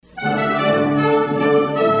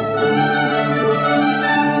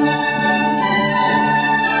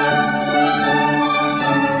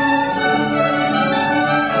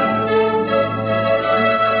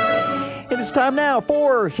Time now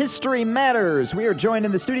for History Matters. We are joined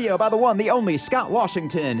in the studio by the one, the only Scott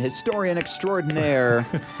Washington, historian extraordinaire,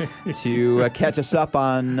 to catch us up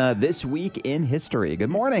on this week in history. Good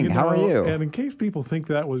morning. How are you? And in case people think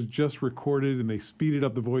that was just recorded and they speeded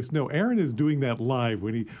up the voice, no, Aaron is doing that live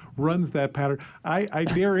when he runs that pattern. I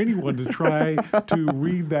dare anyone to try to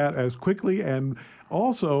read that as quickly and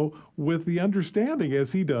also with the understanding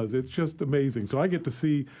as he does. It's just amazing. So I get to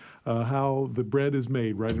see how the bread is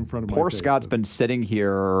made right in front of my face. Poor Scott's been sitting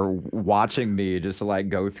here watching me just like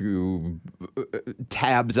go through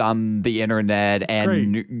tabs on the internet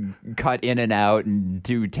and cut in and out and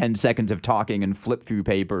do 10 seconds of talking and flip through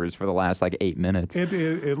papers for the last like 8 minutes.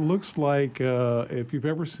 It looks like if you've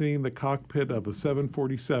ever seen the cockpit of a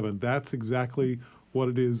 747, that's exactly what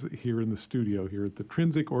it is here in the studio, here at the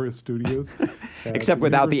Trinsic Auris Studios. Except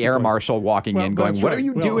without the air marshal walking in going, what are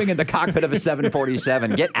you doing in the cockpit of a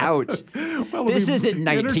 747? Get out. Well, this isn't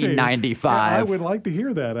 1995. I would like to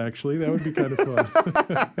hear that, actually. That would be kind of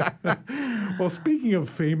fun. Well, speaking of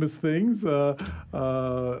famous things, there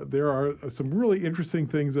are some really interesting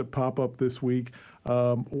things that pop up this week.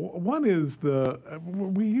 One is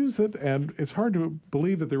we use it, and it's hard to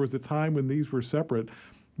believe that there was a time when these were separate,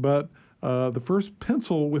 but the first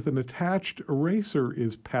pencil with an attached eraser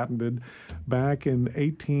is patented back in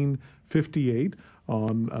 1858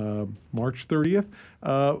 on March 30th.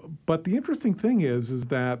 But the interesting thing is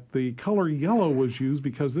that the color yellow was used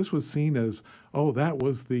because this was seen as, oh, that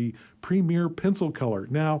was the premier pencil color.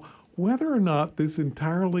 Now, whether or not this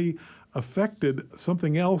entirely affected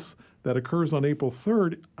something else that occurs on April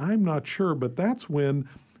 3rd, I'm not sure, but that's when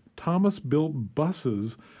Thomas Built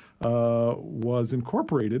Buses was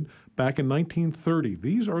incorporated back in 1930.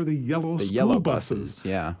 These are the yellow school buses.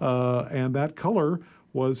 Yeah. And that color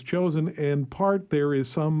was chosen. In part, there is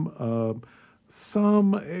some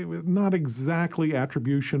not exactly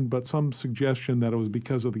attribution, but some suggestion that it was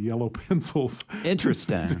because of the yellow pencils.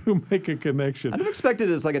 Interesting. To make a connection. I'd have expected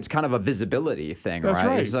it as like it's kind of a visibility thing, That's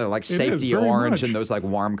right? It's like safety orange and those like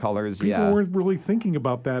warm colors. People weren't really thinking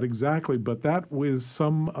about that exactly, but that was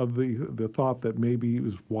some of the thought that maybe it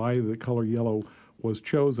was why the color yellow was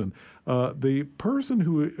chosen. The person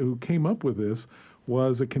who came up with this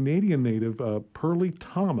was a Canadian native, Pearlie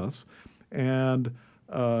Thomas, and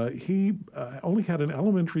he only had an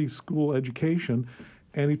elementary school education,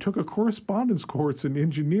 and he took a correspondence course in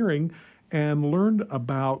engineering and learned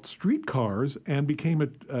about streetcars and became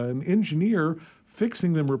an engineer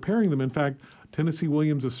fixing them, repairing them. In fact, Tennessee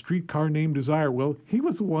Williams' A Streetcar Named Desire, well, he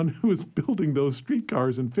was the one who was building those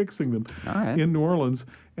streetcars and fixing them in New Orleans.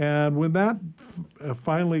 And when that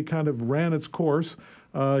finally kind of ran its course,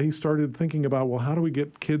 he started thinking about, well, how do we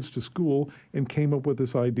get kids to school, and came up with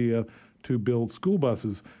this idea to build school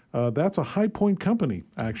buses. That's a High Point company,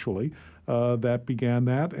 actually, that began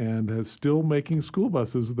that and is still making school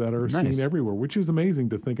buses that are seen everywhere, which is amazing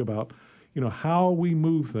to think about, how we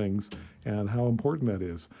move things and how important that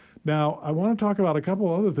is. Now, I want to talk about a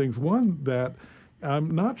couple other things. One that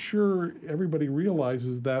I'm not sure everybody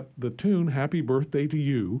realizes, that the tune Happy Birthday to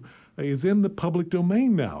You is in the public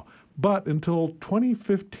domain now. But until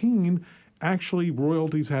 2015, actually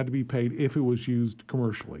royalties had to be paid if it was used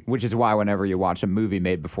commercially. Which is why whenever you watch a movie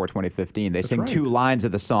made before 2015, they sing 2 lines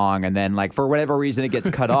of the song, and then like for whatever reason it gets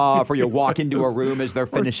cut off, or you walk into a room as they're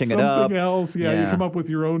finishing it up. Something else, you come up with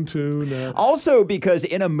your own tune. Also, because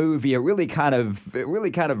in a movie, it really kind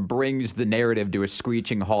of brings the narrative to a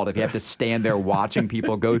screeching halt if you have to stand there watching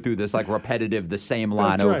people go through this like repetitive, the same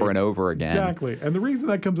line over and over again. Exactly, and the reason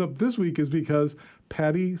that comes up this week is because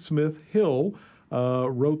Patti Smith Hill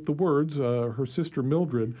wrote the words. Her sister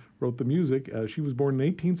Mildred wrote the music. She was born in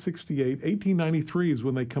 1868. 1893 is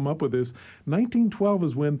when they come up with this. 1912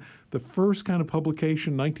 is when the first kind of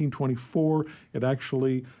publication. 1924, it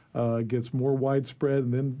actually gets more widespread.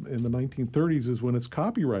 And then in the 1930s is when it's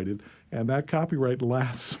copyrighted. And that copyright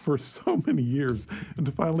lasts for so many years.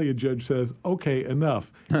 And finally a judge says, okay,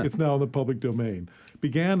 enough. It's now in the public domain.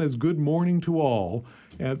 Began as Good Morning to All,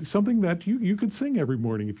 and something that you could sing every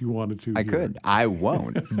morning if you wanted to. I could. I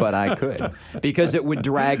won't, but I could, because it would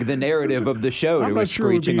drag the narrative of the show to a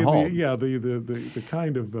screeching halt. The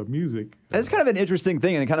kind of music. It's kind of an interesting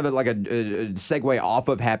thing, and kind of like a segue off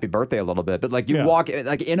of Happy Birthday a little bit. But like you walk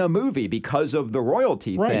like in a movie, because of the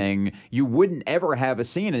royalty thing, you wouldn't ever have a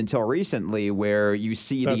scene until recently where you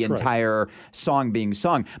see the entire song being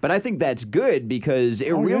sung. But I think that's good, because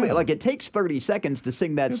it really like it takes 30 seconds to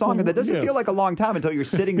sing that song, and that doesn't feel like a long time until you're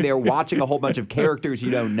sitting there watching a whole bunch of characters you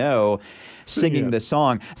don't know singing the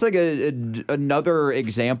song. It's like another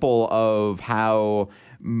example of how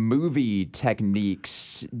movie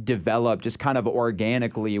techniques develop just kind of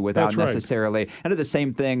organically without That's right. necessarily. And the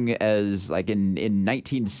same thing as like in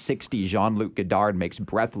 1960, Jean-Luc Godard makes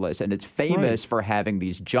Breathless, and it's famous for having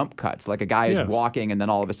these jump cuts. Like a guy is Yes. walking, and then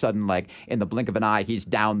all of a sudden, like in the blink of an eye, he's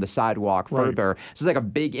down the sidewalk further. So it's like a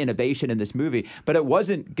big innovation in this movie. But it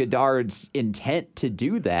wasn't Godard's intent to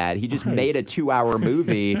do that. He just made a 2-hour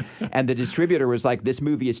movie, and the distributor was like, "This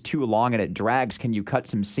movie is too long and it drags. Can you cut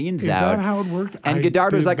some scenes out?" Is that how it worked? And I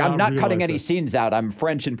Godard was did like, "I'm not cutting realize any that. scenes out. I'm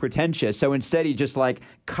French and pretentious." So instead, he just like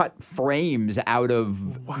cut frames out of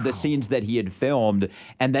the scenes that he had filmed,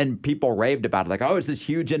 and then people raved about it, like, "Oh, it's this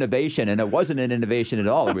huge innovation," and it wasn't an innovation at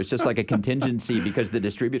all. It was just like a contingency because the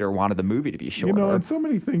distributor wanted the movie to be shorter. You know, and so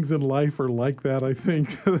many things in life are like that, I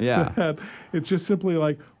think. Yeah. That it's just simply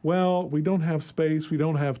like, well, we don't have space, we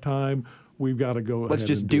don't have time, we've got to go Let's ahead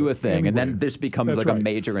just and do a it. thing, and then Anyway, this becomes that's like right. a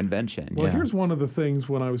major invention. Well, yeah. here's one of the things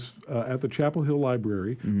when I was at the Chapel Hill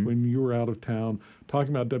Library Mm-hmm. when you were out of town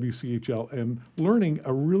talking about WCHL and learning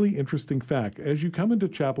a really interesting fact. As you come into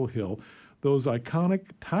Chapel Hill, those iconic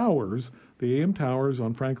towers, the AM towers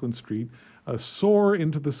on Franklin Street, soar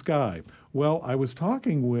into the sky. Well, I was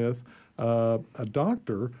talking with a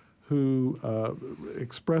doctor who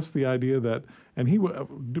expressed the idea that, and he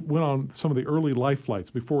went on some of the early life flights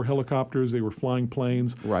before helicopters, they were flying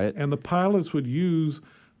planes. Right. And the pilots would use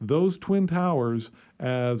those twin towers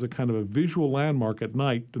as a kind of a visual landmark at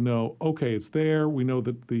night to know, okay, it's there. We know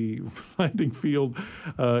that the landing field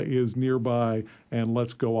is nearby, and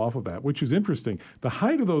let's go off of that, which is interesting. The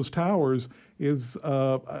height of those towers is,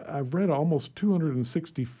 I've read, almost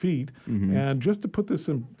 260 feet. And just to put this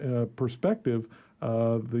in perspective,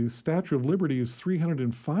 the Statue of Liberty is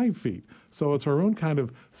 305 feet. So it's our own kind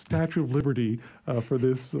of Statue of Liberty for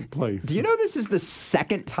this place. Do you know this is the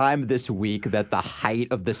second time this week that the height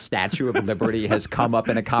of the Statue of Liberty has come up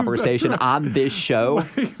in a conversation on this show?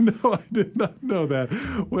 No, I did not know that.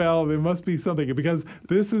 Well, there must be something, because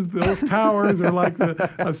those towers are like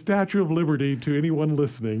a Statue of Liberty to anyone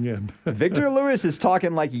listening. And Victor Lewis is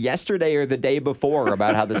talking like yesterday or the day before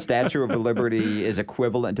about how the Statue of Liberty is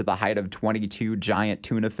equivalent to the height of 22 giant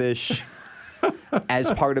tuna fish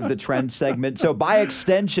as part of the trend segment. So by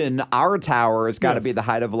extension, our tower has got to Yes. be the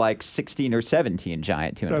height of like 16 or 17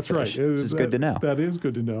 giant tuna That's fish. right. This is good to know. That is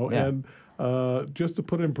good to know. Yeah. And just to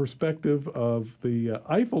put in perspective, of the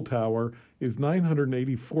Eiffel Tower is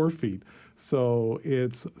 984 feet. So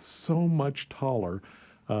it's so much taller.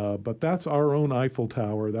 But that's our own Eiffel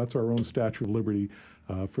Tower. That's our own Statue of Liberty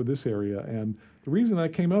for this area. And the reason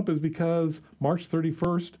that came up is because March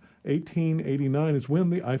 31st, 1889 is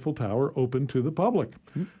when the Eiffel Tower opened to the public.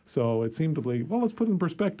 So it seemed to be, well, let's put in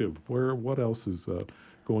perspective what else is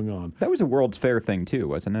going on. That was a World's Fair thing too,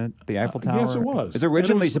 wasn't it? The Eiffel Tower? Yes, it was. It's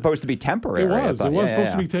originally And it was- supposed to be temporary. It I was. thought. It was Yeah, supposed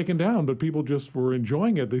yeah, to be taken down, but people just were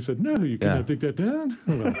enjoying it. They said, "No, you cannot take that down."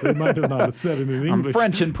 Well, they might have not said it in I'm English.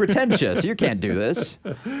 French and pretentious. You can't do this.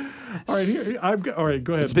 All right, all right,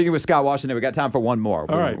 go ahead. Speaking with Scott Washington, we got time for one more.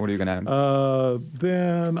 All right. What are you going to?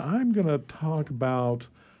 Then I'm going to talk about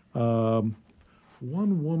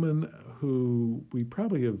one woman who we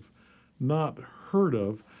probably have not heard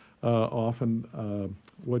of often,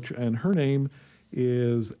 and her name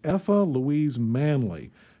is Effa Louise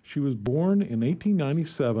Manley. She was born in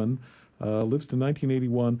 1897, lives to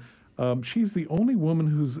 1981. She's the only woman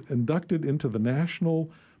who's inducted into the National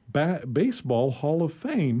Baseball Hall of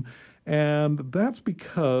Fame, and that's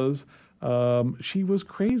because she was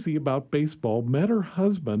crazy about baseball, met her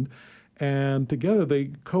husband, and together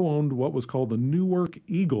they co-owned what was called the Newark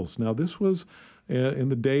Eagles. Now, this was in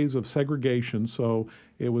the days of segregation, so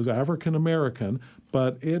it was African American,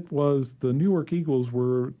 but it was the Newark Eagles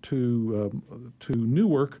were to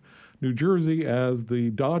Newark, New Jersey, as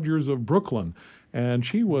the Dodgers of Brooklyn, and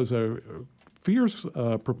she was a fierce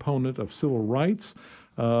proponent of civil rights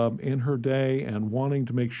in her day, and wanting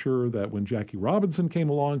to make sure that when Jackie Robinson came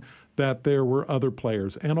along, that there were other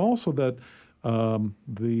players, and also that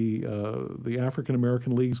the African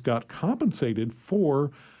American leagues got compensated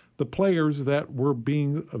for the players that were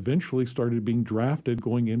eventually started being drafted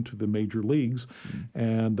going into the major leagues.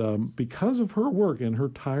 And because of her work and her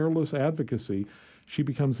tireless advocacy, she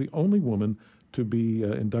becomes the only woman to be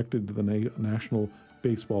inducted to the National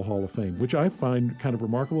Baseball Hall of Fame, which I find kind of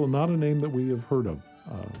remarkable and not a name that we have heard of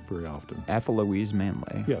very often. Effa Louise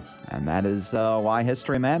Manley. Yes. And that is why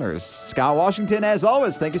history matters. Scott Washington, as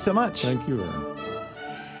always, thank you so much. Thank you, Aaron.